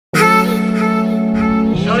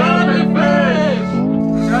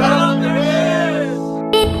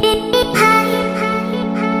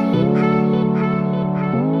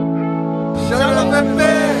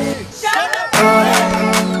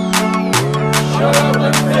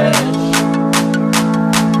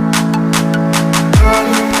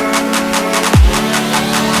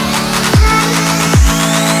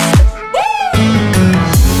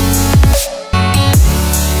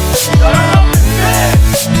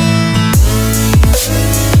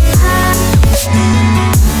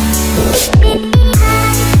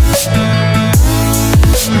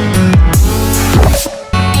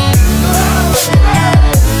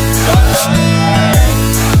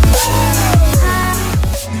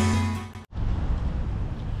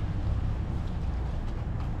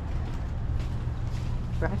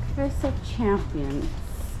of champions.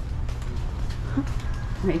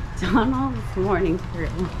 McDonald's morning crew.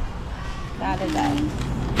 That is it.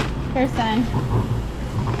 Here, son.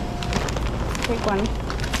 Take one.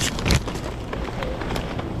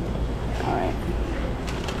 Alright.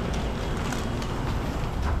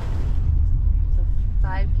 So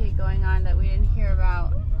 5K going on that we didn't hear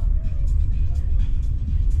about.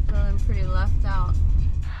 Feeling pretty left out.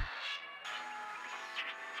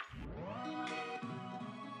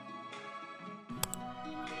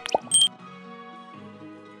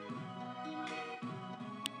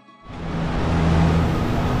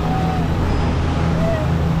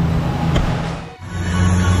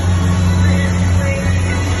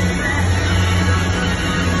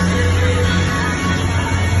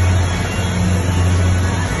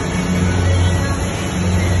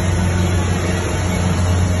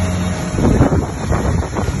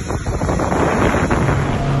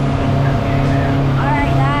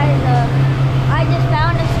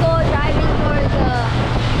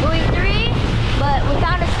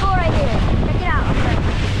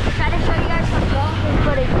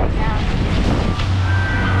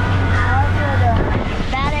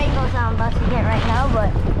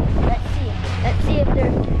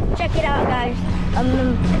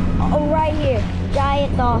 Right here,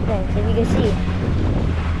 giant dolphins, if you can see.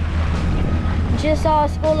 Just saw a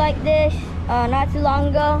school like this not too long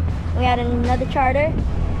ago. We had another charter,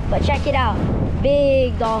 but check it out,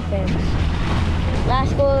 big dolphins.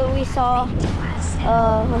 Last school we saw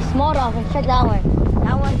a small dolphin. Check that one.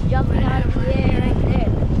 That one's jumping out of the air right there.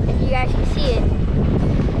 If you guys can see it.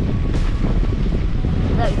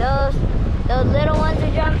 Look, those little ones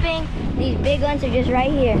are jumping. These big ones are just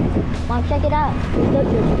right here. Mom, check it out. Look,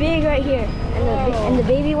 they're big right here. And the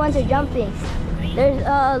baby ones are jumping. There's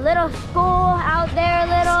a little school out there,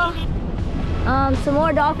 some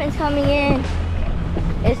more dolphins coming in.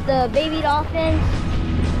 It's the baby dolphins.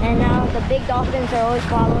 And now the big dolphins are always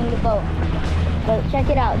following the boat. But check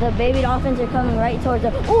it out. The baby dolphins are coming right towards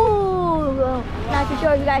the... Ooh! Not too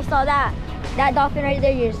sure if you guys saw that. That dolphin right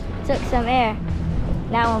there just took some air.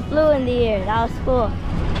 That one flew in the air. That was cool.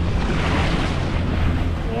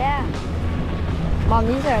 Yeah. Mom,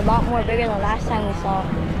 these are a lot more bigger than last time we saw.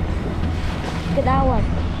 Look at that one.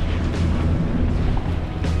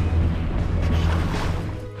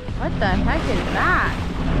 What the heck is that?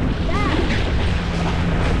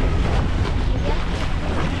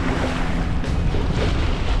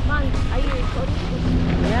 Mom, are you recording?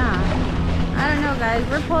 Yeah. I don't know, guys.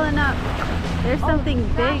 We're pulling up. There's something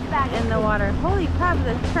big in the water. Holy crap,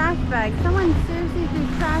 the trash bag. Someone seriously threw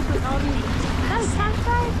trash with all these... Is that a trash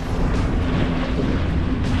bag?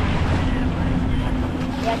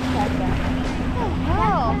 Yeah, trash bag. What the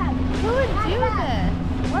hell? Who would do this?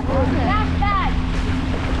 What is it? Trash bag.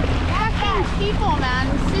 Fucking people, man.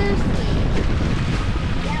 Seriously.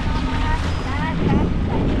 Yeah, Mama, that's trash bag.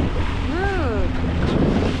 Rude.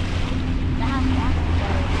 That's trash bag.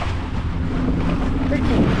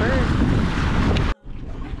 Freaking birds.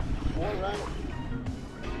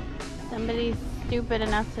 Somebody's stupid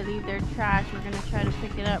enough to leave their trash. We're gonna try to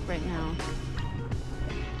pick it up right now.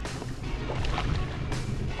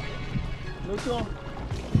 Lucio,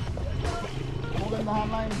 hold in the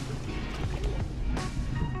hotline.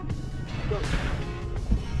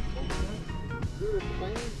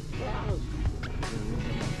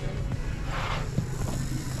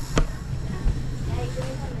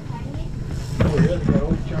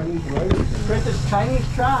 Chris, it's Chinese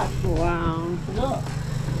trash. Wow. Look.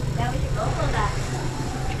 Yeah, we should go for that.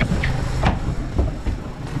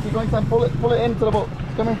 Keep going, son. Pull it into the boat.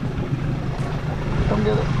 Come here. Come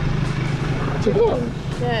get it. Check it out.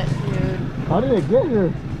 Shit, dude. How did it get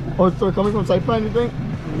here? Oh, it's coming from Saipan, you think?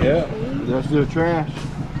 Yeah. That's their trash.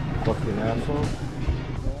 Fucking asshole.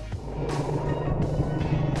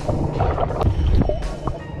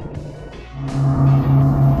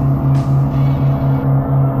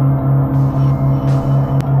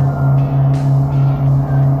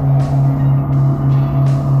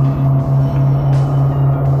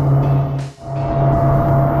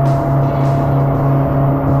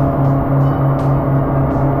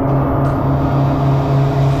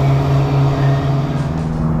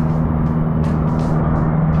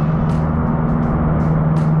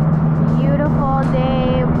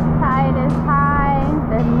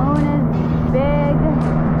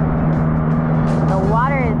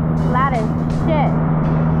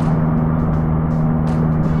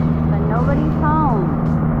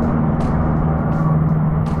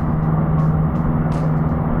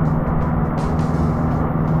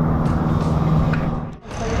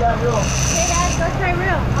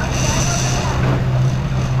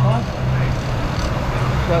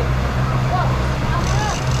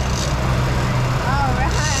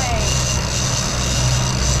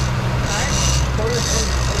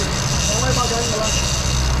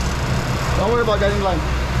 Don't worry about getting line.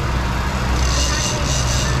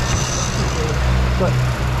 Good.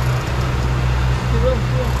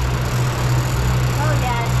 Go,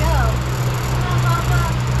 Dad, go. Come on, Papa.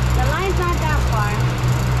 The line's not that far.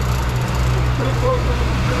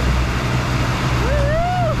 Woo!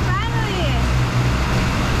 Finally!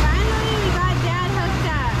 Finally, we got Dad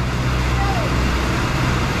hooked up.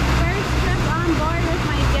 First trip on board with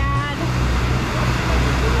my dad.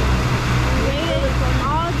 We waited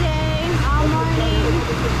all day, all morning.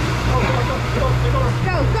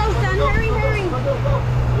 Go, go, son, hurry, hurry.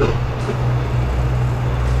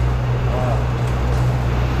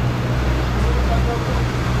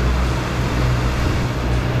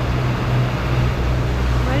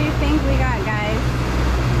 What do you think we got, guys?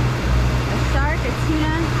 A shark, a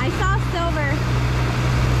tuna? I saw silver.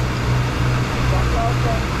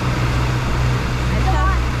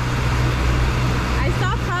 I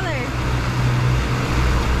saw color.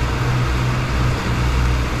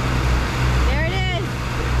 There it is.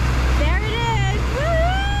 There it is. Woo!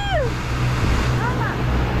 Mama.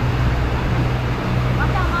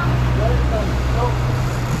 Watch out, Mom.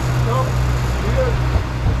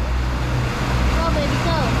 Go, baby,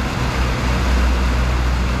 go.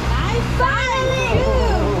 Nice sight.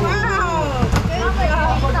 Wow. Good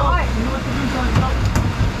job.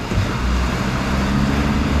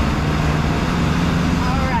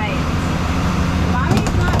 All right.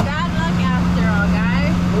 Mommy's not bad luck after all,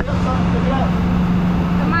 guys.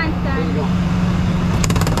 Come on, son.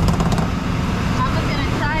 Papa's gonna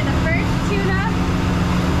try the first tuna.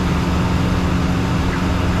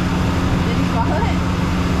 Did he swallow it?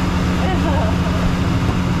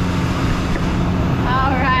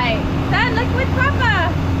 All right. Son, look with Papa.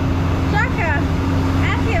 Shaka.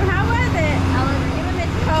 Ask him, how was it? Give him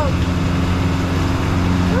his Coke.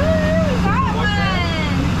 Woo, got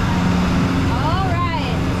one. All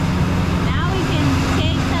right. Now we can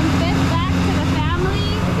take some fish back to the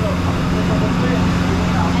family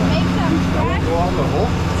and make some fresh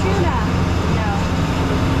tuna. No.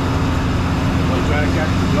 Try to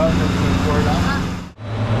catch the blood that's going to pour it out.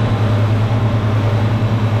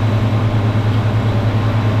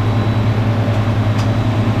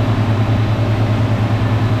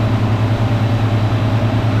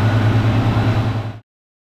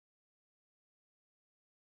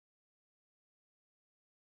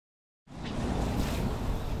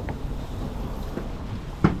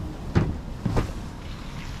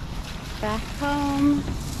 Back home.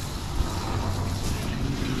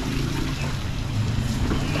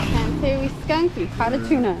 Can't say we skunked, we caught a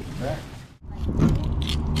tuna.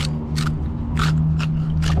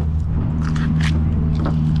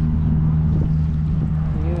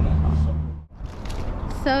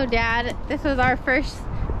 So, Dad, this was our first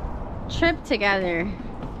trip together.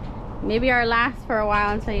 Maybe our last for a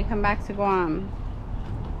while until you come back to Guam.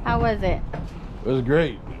 How was it? It was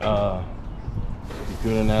great. You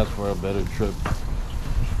couldn't ask for a better trip,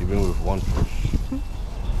 even with one fish.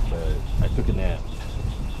 But I took a nap.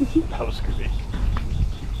 That was great.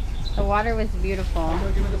 The water was beautiful.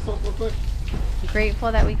 Give me the soap real quick.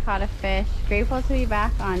 Grateful that we caught a fish. Grateful to be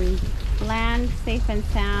back on land, safe and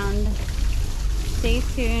sound. Stay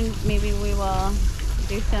tuned. Maybe we will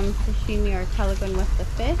do some sashimi or telegun with the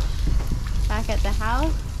fish back at the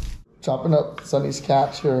house. Chopping up Sunny's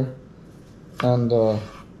catch here, and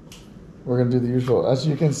we're gonna do the usual. As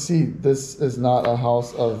you can see, this is not a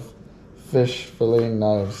house of fish filleting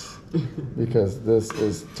knives because this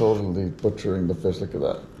is totally butchering the fish. Look at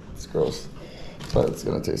that. It's gross, but it's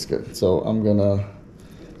gonna taste good. So I'm gonna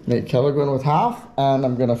make telegun with half, and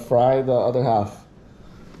I'm gonna fry the other half.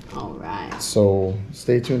 All right. So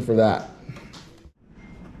stay tuned for that.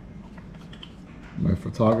 My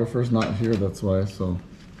photographer's not here, that's why, so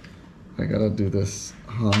I gotta do this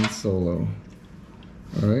Han Solo.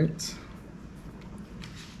 All right.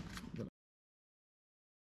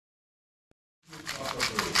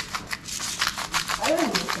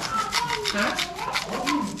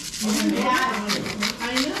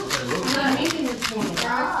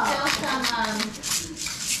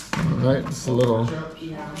 Alright, just a little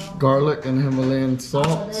garlic and Himalayan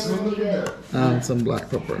salt and some black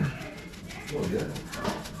pepper.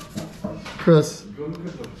 Chris,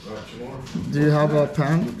 do you have a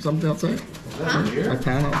pan, something outside? A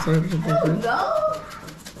pan outside or something?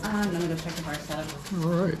 Let me go check if our setup.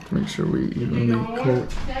 Alright, make sure we evenly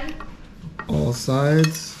coat all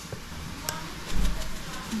sides.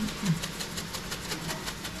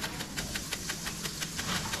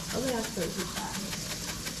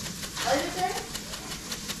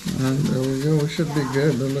 And there we go, we should be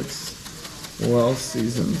good. It looks well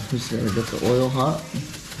seasoned. We just gotta get the oil hot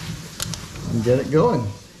and get it going.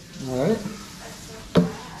 Alright.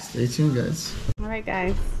 Stay tuned, guys. All right,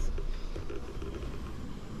 guys.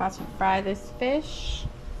 About to fry this fish.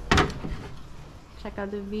 Check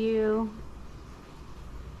out the view.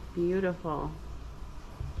 Beautiful.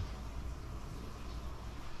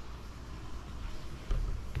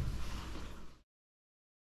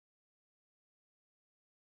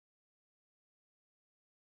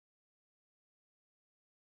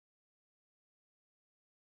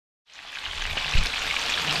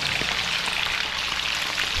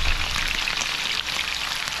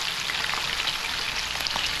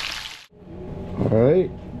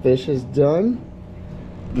 Alright, fish is done.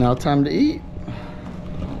 Now time to eat.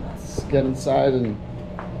 Let's get inside and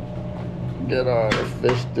get our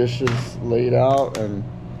fish dishes laid out and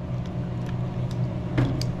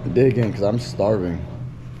dig in because I'm starving.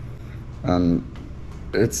 And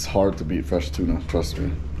it's hard to beat fresh tuna, trust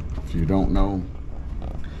me. If you don't know,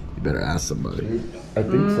 you better ask somebody. I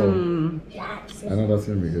think so. I know that's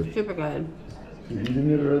gonna be good. Super good. You eating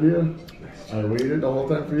it already? I waited the whole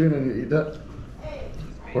time for you and then you eat that?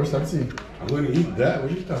 Where's Sensi? I'm gonna eat that. What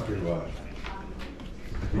are you talking about?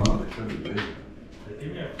 Huh?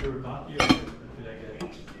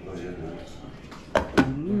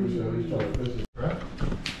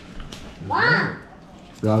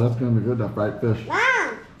 Yeah, that's gonna be good, that fried fish.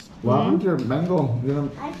 What happened to your mango? You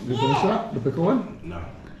finish that? The pickle one? No.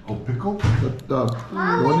 Oh, pickle? The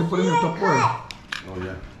one you put in your Tupperware. Oh,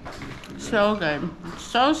 yeah. So good.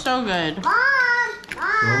 So good.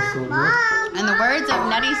 So good. In the words of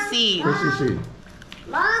Nutty C. Fishy seed.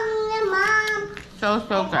 So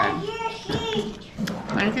good.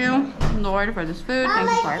 Thank you, Lord, for this food. Thank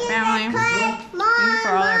you for our family. Thank you for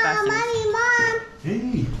all our blessings.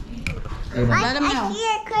 Hey. Hey, man. Let them know.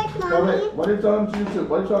 Oh, wait, what are you telling them to YouTube?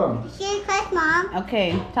 What are you telling them? Mom.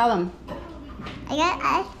 Okay, tell them. I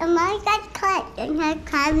got cut and her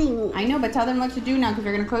carving. I know, but tell them what to do now because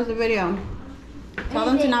we're going to close the video. Tell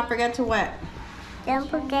them to not forget to what? Don't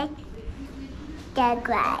forget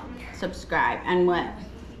to like. Subscribe. And what?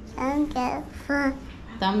 Don't get for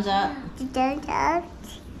Thumbs up. don't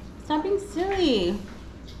Stop being silly.